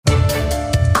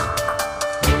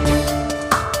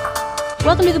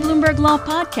Welcome to the Bloomberg Law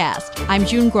Podcast. I'm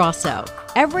June Grosso.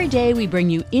 Every day we bring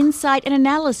you insight and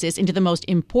analysis into the most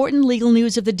important legal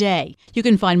news of the day. You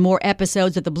can find more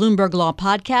episodes of the Bloomberg Law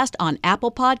Podcast on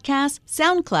Apple Podcasts,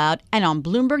 SoundCloud, and on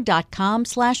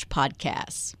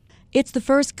Bloomberg.com/podcasts. It's the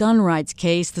first gun rights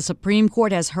case the Supreme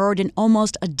Court has heard in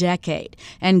almost a decade,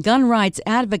 and gun rights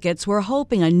advocates were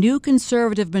hoping a new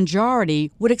conservative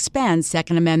majority would expand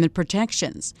Second Amendment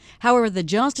protections. However, the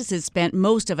justices spent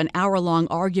most of an hour-long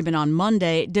argument on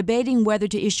Monday debating whether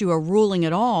to issue a ruling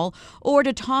at all or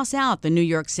to toss out the New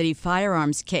York City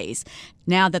firearms case,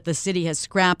 now that the city has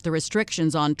scrapped the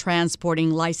restrictions on transporting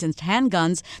licensed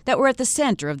handguns that were at the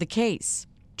center of the case.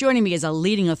 Joining me is a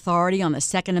leading authority on the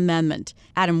Second Amendment,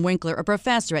 Adam Winkler, a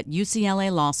professor at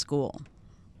UCLA Law School.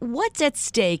 What's at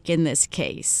stake in this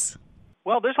case?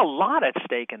 Well, there's a lot at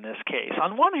stake in this case.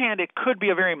 On one hand, it could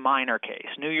be a very minor case.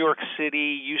 New York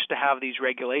City used to have these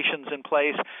regulations in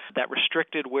place that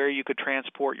restricted where you could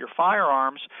transport your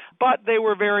firearms, but they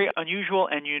were very unusual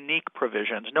and unique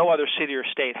provisions. No other city or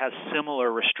state has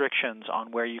similar restrictions on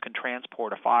where you can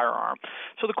transport a firearm.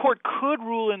 So the court could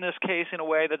rule in this case in a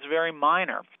way that's very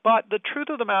minor. But the truth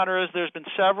of the matter is there's been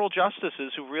several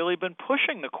justices who've really been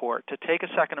pushing the court to take a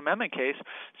Second Amendment case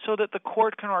so that the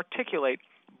court can articulate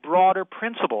broader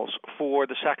principles for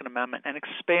the Second Amendment and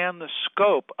expand the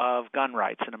scope of gun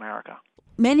rights in America.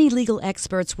 Many legal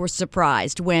experts were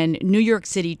surprised when New York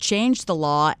City changed the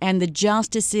law and the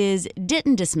justices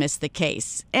didn't dismiss the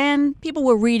case. And people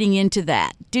were reading into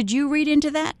that. Did you read into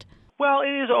that? Well,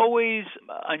 it is always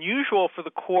unusual for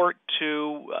the court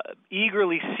to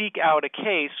eagerly seek out a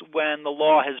case when the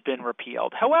law has been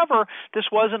repealed. However,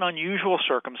 this was an unusual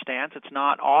circumstance. It's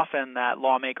not often that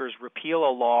lawmakers repeal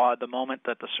a law the moment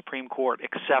that the Supreme Court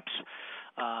accepts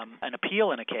an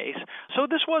appeal in a case. So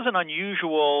this was an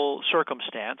unusual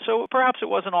circumstance. So perhaps it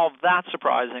wasn't all that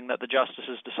surprising that the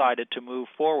justices decided to move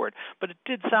forward. But it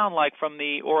did sound like from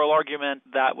the oral argument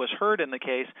that was heard in the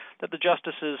case that the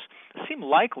justices seem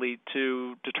likely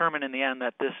to determine in the end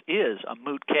that this is a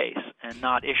moot case and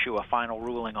not issue a final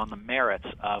ruling on the merits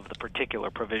of the particular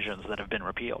provisions that have been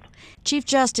repealed. Chief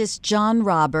Justice John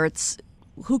Roberts,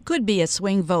 who could be a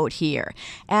swing vote here,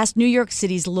 asked New York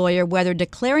City's lawyer whether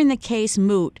declaring the case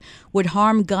moot would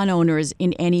harm gun owners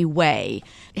in any way.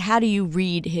 How do you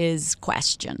read his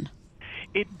question?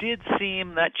 It did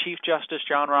seem that Chief Justice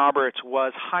John Roberts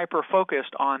was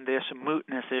hyper-focused on this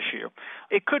mootness issue.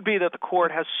 It could be that the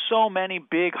court has so many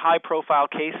big, high-profile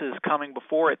cases coming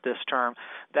before it this term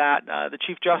that the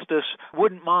Chief Justice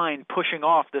wouldn't mind pushing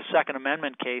off the Second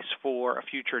Amendment case for a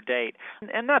future date.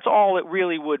 And that's all it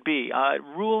really would be.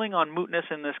 Ruling on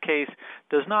mootness in this case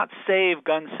does not save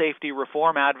gun safety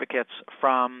reform advocates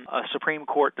from a Supreme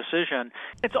Court decision.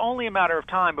 It's only a matter of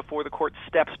time before the court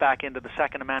steps back into the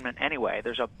Second Amendment anyway.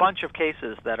 There's a bunch of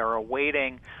cases that are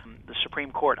awaiting the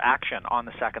Supreme Court action on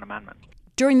the Second Amendment.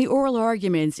 During the oral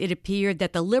arguments, it appeared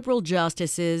that the liberal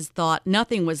justices thought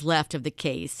nothing was left of the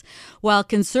case, while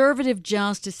conservative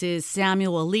justices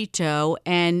Samuel Alito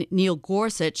and Neil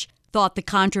Gorsuch thought the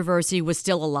controversy was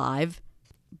still alive.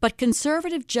 But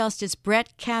conservative Justice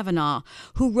Brett Kavanaugh,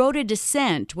 who wrote a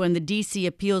dissent when the D.C.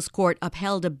 Appeals Court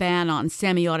upheld a ban on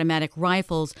semi-automatic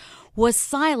rifles, was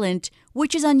silent,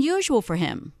 which is unusual for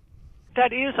him.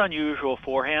 That is unusual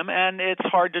for him, and it's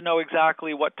hard to know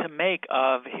exactly what to make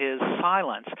of his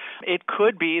silence. It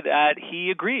could be that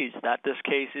he agrees that this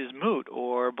case is moot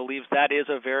or believes that is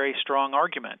a very strong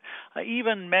argument.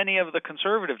 Even many of the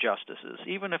conservative justices,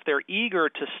 even if they're eager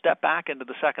to step back into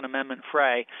the Second Amendment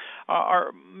fray,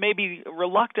 are maybe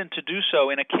reluctant to do so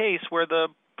in a case where the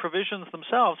provisions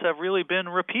themselves have really been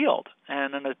repealed,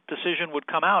 and a decision would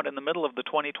come out in the middle of the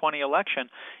 2020 election,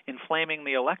 inflaming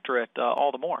the electorate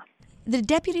all the more. The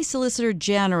Deputy Solicitor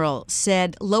General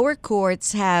said lower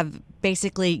courts have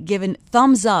basically given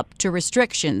thumbs up to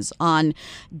restrictions on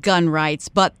gun rights,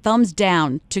 but thumbs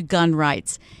down to gun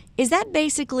rights. Is that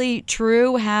basically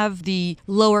true? Have the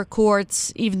lower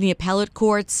courts, even the appellate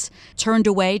courts, turned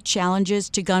away challenges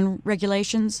to gun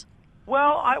regulations?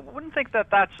 Well, I wouldn't think that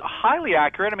that's highly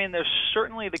accurate. I mean, there's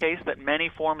certainly the case that many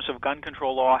forms of gun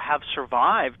control law have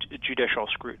survived judicial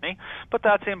scrutiny, but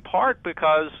that's in part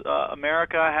because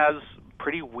America has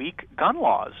pretty weak gun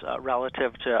laws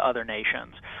relative to other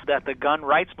nations, that the gun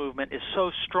rights movement is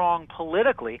so strong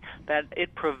politically that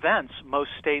it prevents most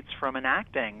states from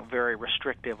enacting very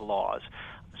restrictive laws.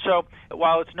 So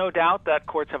while it's no doubt that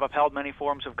courts have upheld many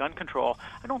forms of gun control,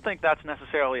 I don't think that's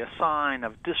necessarily a sign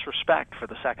of disrespect for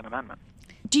the Second Amendment.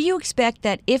 Do you expect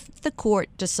that if the court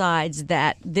decides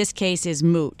that this case is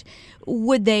moot,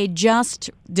 would they just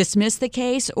dismiss the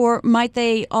case, or might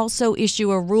they also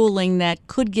issue a ruling that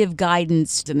could give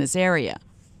guidance in this area?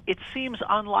 It seems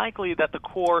unlikely that the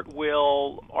court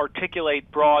will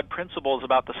articulate broad principles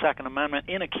about the Second Amendment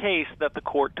in a case that the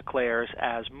court declares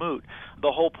as moot.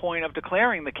 The whole point of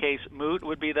declaring the case moot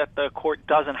would be that the court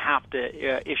doesn't have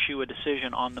to issue a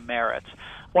decision on the merits.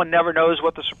 One never knows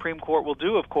what the Supreme Court will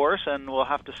do, of course, and we'll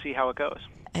have to see how it goes.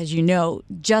 As you know,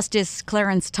 Justice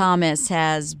Clarence Thomas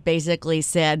has basically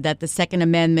said that the Second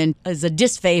Amendment is a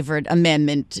disfavored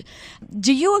amendment.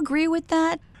 Do you agree with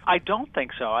that? I don't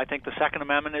think so. I think the Second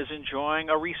Amendment is enjoying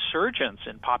a resurgence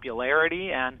in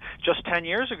popularity, and just 10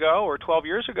 years ago or 12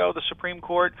 years ago, the Supreme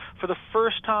Court, for the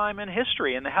first time in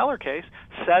history, in the Heller case,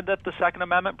 said that the Second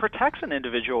Amendment protects an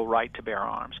individual right to bear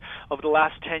arms. Over the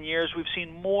last 10 years, we've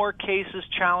seen more cases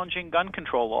challenging gun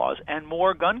control laws and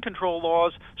more gun control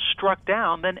laws struck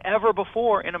down than ever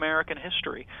before in American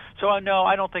history. So, no,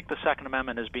 I don't think the Second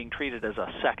Amendment is being treated as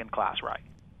a second-class right.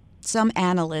 Some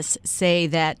analysts say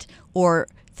that, or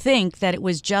think that it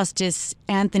was Justice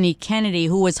Anthony Kennedy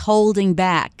who was holding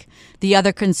back the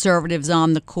other conservatives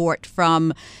on the court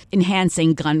from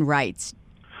enhancing gun rights.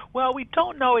 Well, we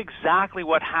don't know exactly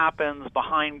what happens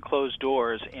behind closed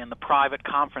doors in the private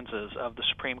conferences of the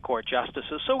Supreme Court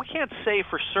justices, so we can't say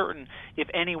for certain if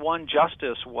any one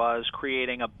justice was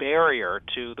creating a barrier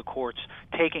to the courts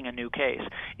taking a new case.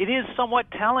 It is somewhat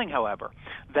telling, however,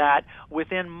 that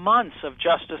within months of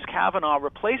Justice Kavanaugh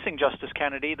replacing Justice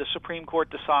Kennedy, the Supreme Court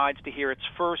decides to hear its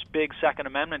first big Second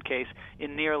Amendment case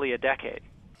in nearly a decade.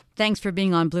 Thanks for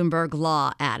being on Bloomberg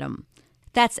Law, Adam.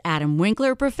 That's Adam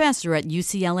Winkler, professor at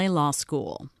UCLA Law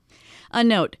School. A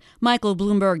note, Michael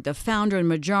Bloomberg, the founder and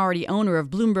majority owner of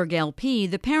Bloomberg LP,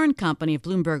 the parent company of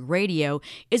Bloomberg Radio,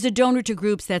 is a donor to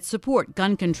groups that support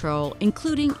gun control,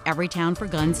 including Everytown for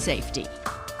Gun Safety.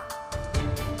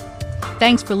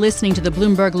 Thanks for listening to the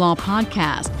Bloomberg Law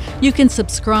Podcast. You can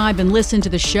subscribe and listen to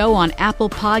the show on Apple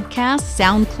Podcasts,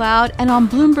 SoundCloud, and on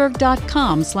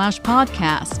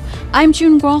Bloomberg.com/podcast. I'm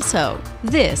June Grosso.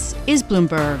 This is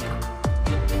Bloomberg.